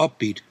waltz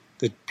upbeat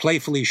that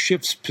playfully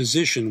shifts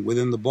position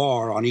within the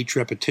bar on each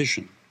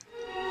repetition.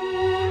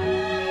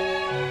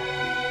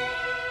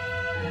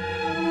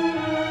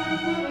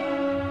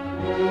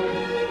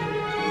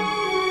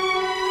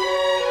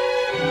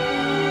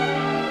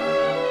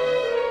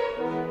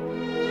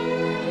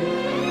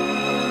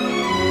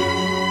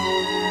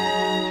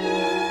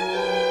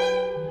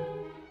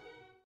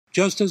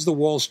 Just as the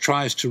waltz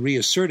tries to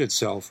reassert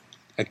itself,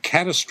 a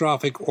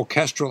catastrophic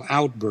orchestral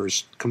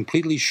outburst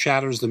completely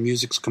shatters the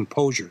music's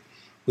composure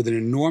with an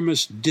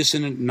enormous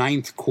dissonant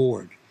ninth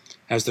chord,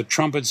 as the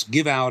trumpets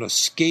give out a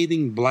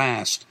scathing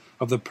blast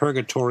of the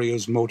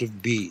Purgatorio's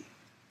motive B.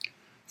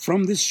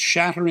 From this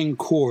shattering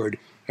chord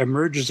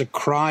emerges a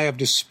cry of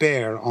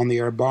despair on the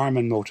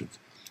Erbarmen motive,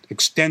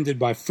 extended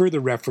by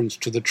further reference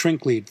to the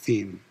Trinklied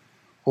theme,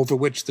 over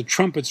which the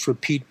trumpets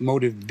repeat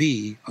motive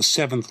B a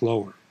seventh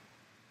lower.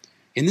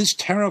 In this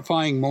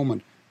terrifying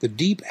moment, the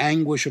deep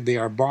anguish of the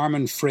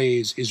Erbarmen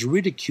phrase is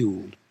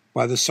ridiculed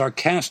by the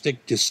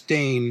sarcastic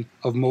disdain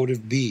of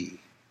motive B.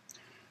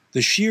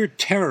 The sheer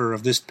terror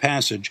of this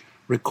passage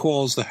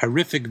recalls the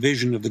horrific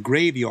vision of the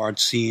graveyard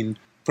scene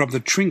from the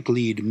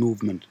Trinklied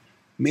movement,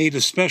 made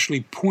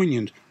especially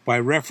poignant by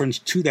reference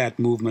to that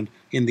movement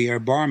in the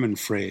Erbarmen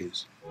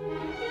phrase.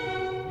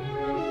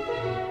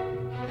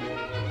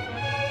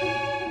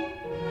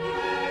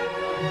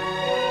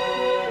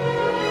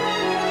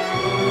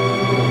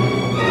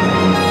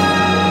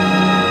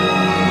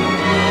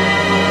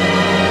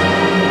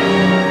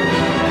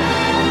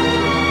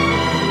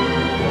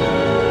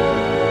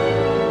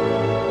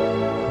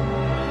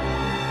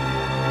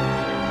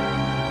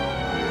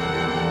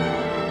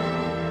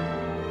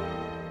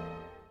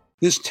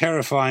 This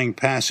terrifying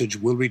passage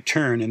will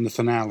return in the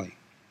finale.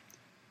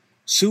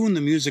 Soon the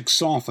music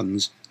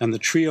softens and the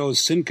trio's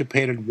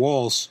syncopated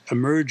waltz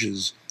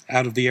emerges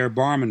out of the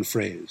Erbarmen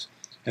phrase,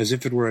 as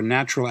if it were a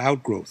natural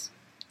outgrowth.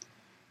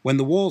 When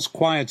the waltz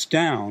quiets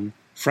down,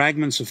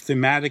 fragments of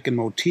thematic and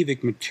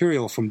motivic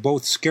material from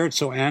both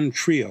scherzo and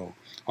trio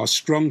are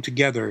strung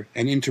together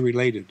and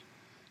interrelated,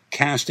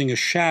 casting a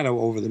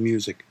shadow over the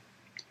music.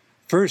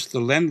 First,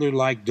 the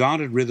Ländler-like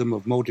dotted rhythm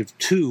of motive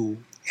 2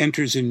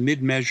 enters in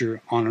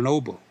mid-measure on an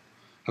oboe,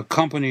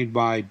 accompanied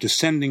by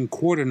descending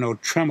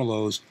quarter-note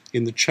tremolos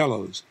in the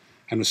cellos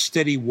and a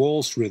steady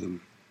waltz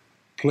rhythm,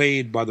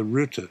 played by the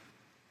Rute.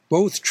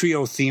 Both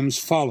trio themes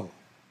follow,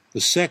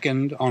 the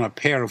second on a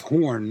pair of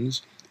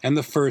horns and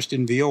the first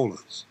in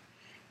violas.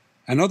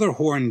 Another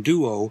horn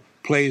duo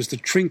plays the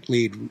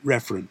Trinklied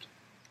referent.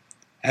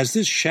 As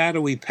this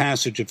shadowy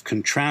passage of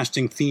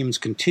contrasting themes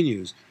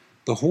continues,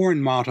 the horn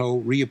motto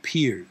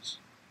reappears.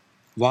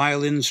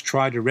 Violins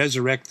try to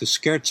resurrect the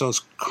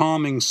scherzo's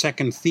calming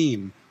second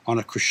theme on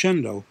a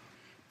crescendo,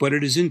 but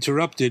it is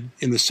interrupted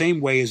in the same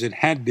way as it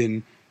had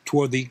been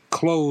toward the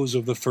close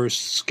of the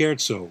first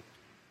scherzo,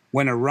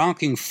 when a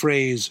rocking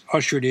phrase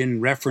ushered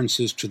in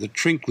references to the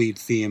Trinklied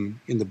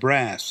theme in the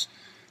brass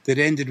that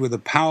ended with a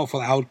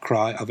powerful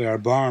outcry of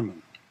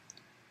Erbarmen.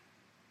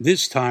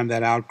 This time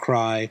that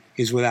outcry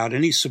is without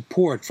any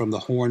support from the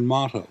horn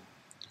motto,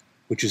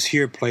 which is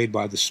here played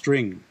by the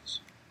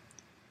strings.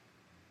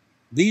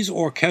 These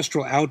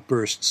orchestral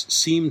outbursts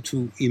seem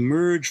to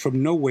emerge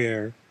from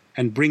nowhere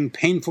and bring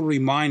painful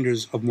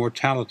reminders of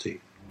mortality.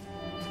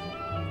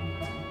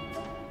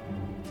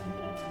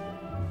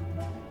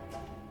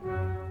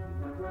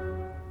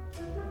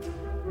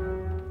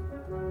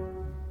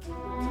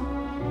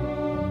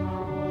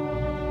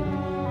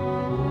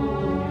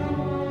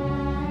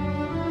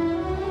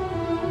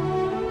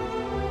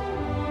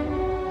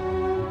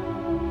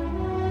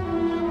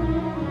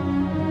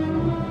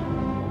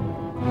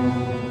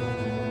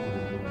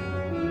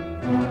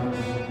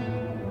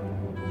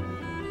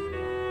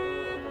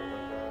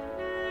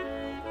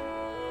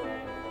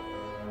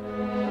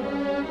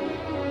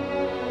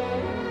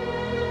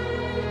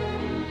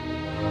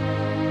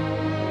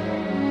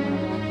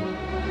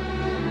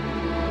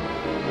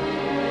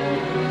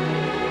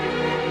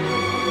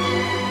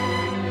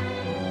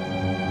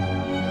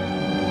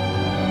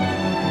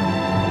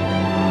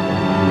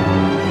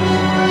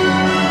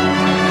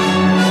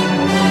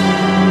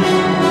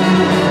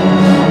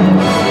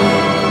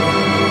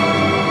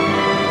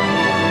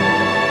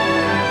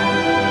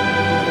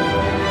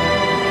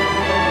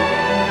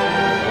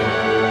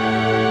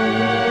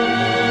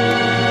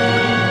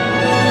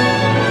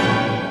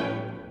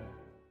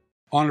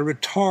 On a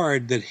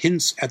retard that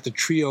hints at the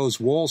trio's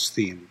waltz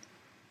theme,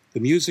 the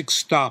music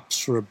stops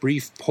for a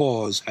brief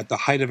pause at the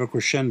height of a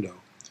crescendo,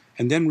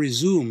 and then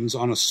resumes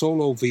on a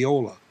solo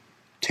viola,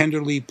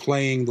 tenderly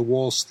playing the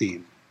waltz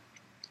theme.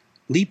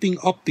 Leaping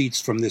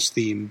upbeats from this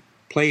theme,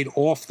 played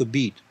off the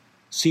beat,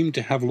 seem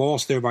to have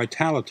lost their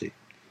vitality.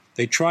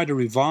 They try to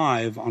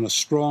revive on a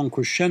strong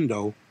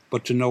crescendo,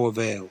 but to no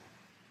avail.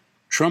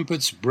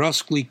 Trumpets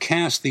brusquely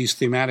cast these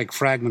thematic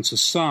fragments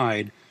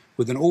aside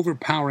with an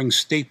overpowering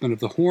statement of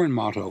the horn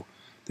motto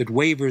that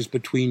wavers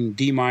between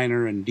D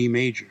minor and D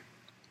major.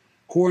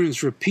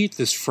 Horns repeat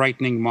this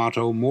frightening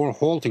motto more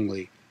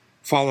haltingly,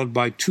 followed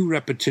by 2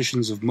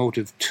 repetitions of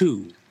motive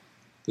 2,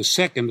 the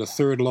second a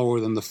third lower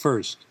than the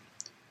first.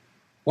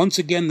 Once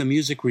again the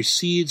music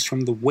recedes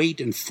from the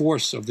weight and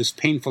force of this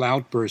painful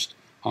outburst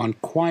on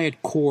quiet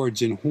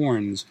chords in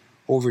horns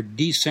over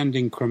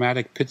descending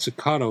chromatic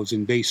pizzicatos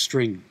in bass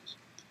strings.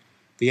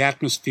 The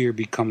atmosphere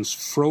becomes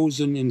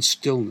frozen in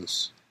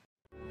stillness.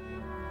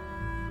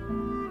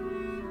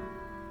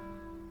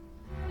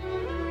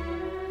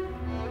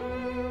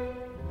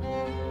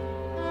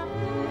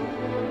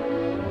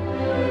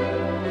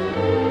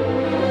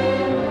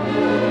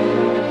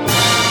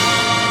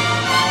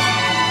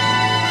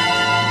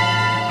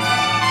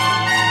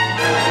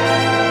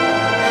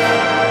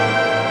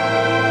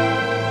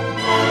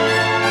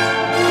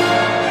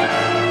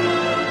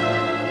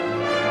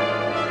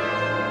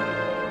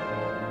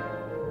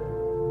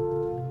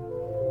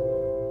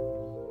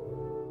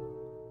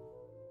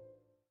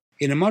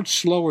 In a much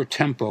slower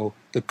tempo,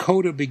 the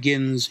coda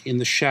begins in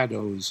the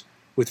shadows,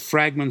 with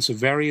fragments of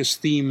various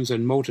themes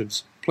and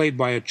motives played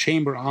by a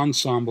chamber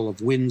ensemble of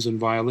winds and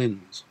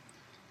violins.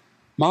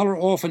 Mahler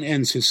often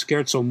ends his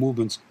scherzo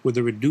movements with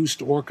a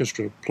reduced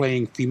orchestra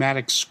playing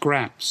thematic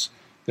scraps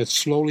that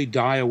slowly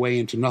die away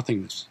into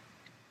nothingness.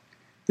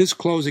 This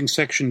closing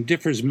section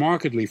differs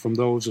markedly from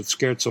those of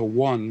Scherzo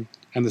I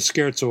and the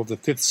Scherzo of the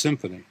Fifth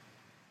Symphony.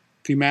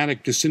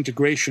 Thematic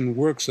disintegration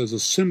works as a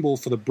symbol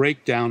for the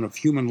breakdown of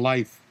human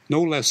life,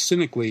 no less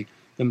cynically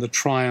than the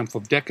triumph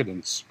of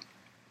decadence.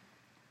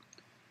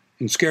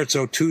 In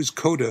Scherzo II's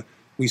coda,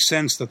 we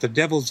sense that the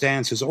devil's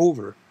dance is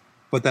over,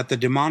 but that the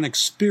demonic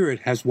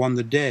spirit has won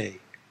the day,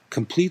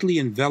 completely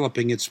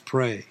enveloping its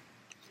prey.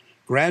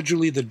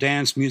 Gradually the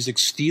dance music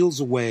steals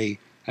away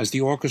as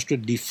the orchestra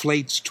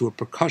deflates to a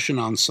percussion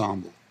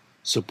ensemble,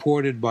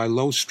 supported by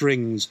low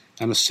strings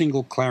and a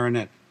single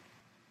clarinet.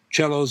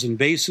 Cellos and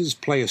basses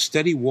play a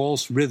steady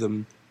waltz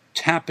rhythm,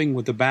 tapping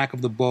with the back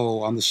of the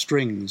bow on the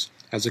strings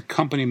as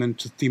accompaniment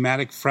to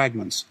thematic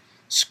fragments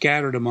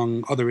scattered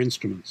among other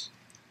instruments.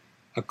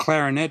 A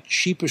clarinet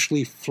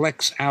sheepishly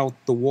flecks out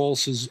the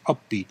waltz's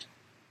upbeat,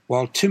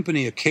 while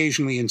timpani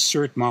occasionally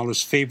insert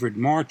Mahler's favorite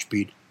march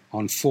beat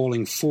on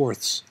falling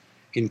fourths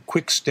in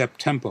quick-step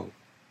tempo.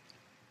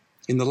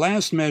 In the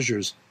last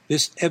measures,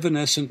 this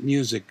evanescent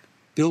music,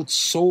 built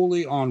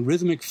solely on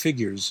rhythmic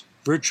figures,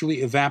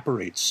 virtually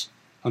evaporates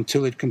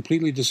until it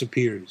completely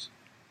disappears.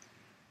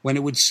 When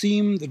it would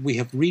seem that we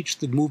have reached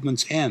the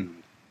movement's end,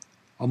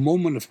 a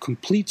moment of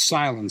complete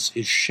silence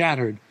is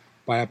shattered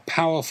by a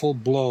powerful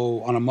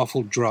blow on a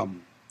muffled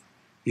drum.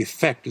 The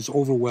effect is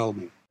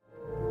overwhelming.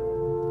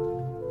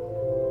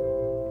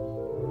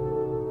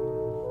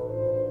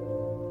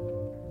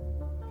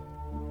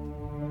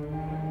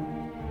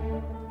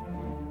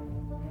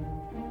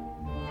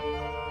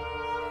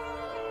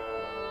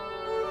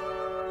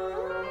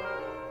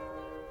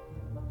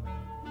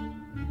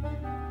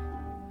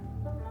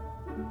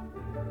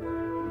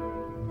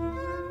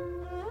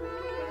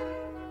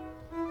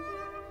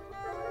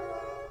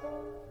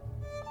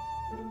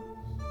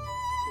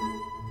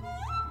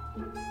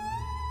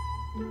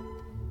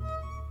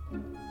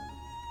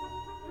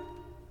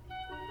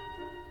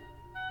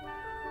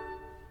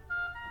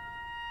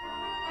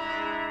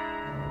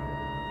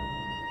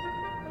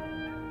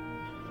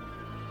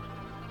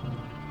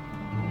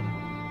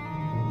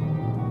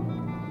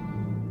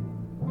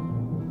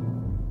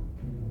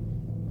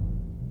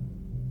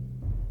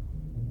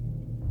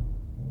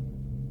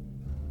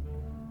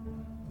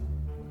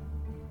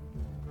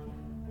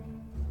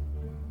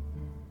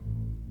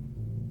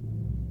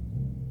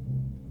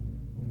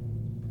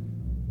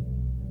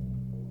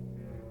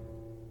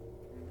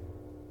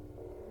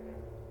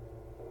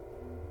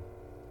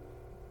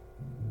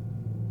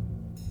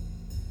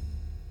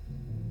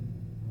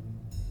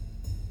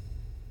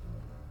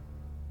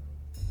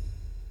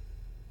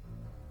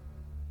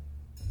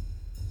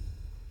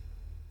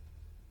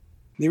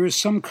 There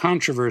is some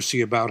controversy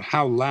about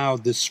how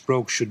loud this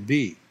stroke should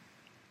be,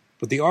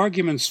 but the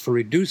arguments for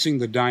reducing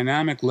the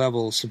dynamic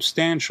level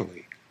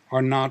substantially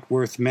are not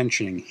worth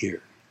mentioning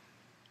here.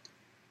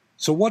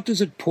 So what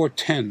does it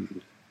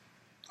portend?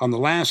 On the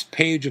last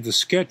page of the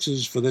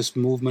sketches for this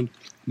movement,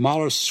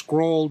 Mahler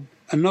scrawled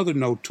another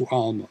note to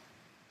Alma.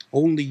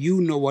 Only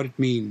you know what it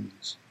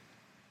means.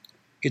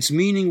 Its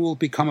meaning will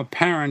become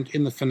apparent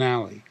in the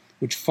finale,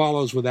 which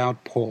follows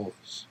without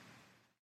pause.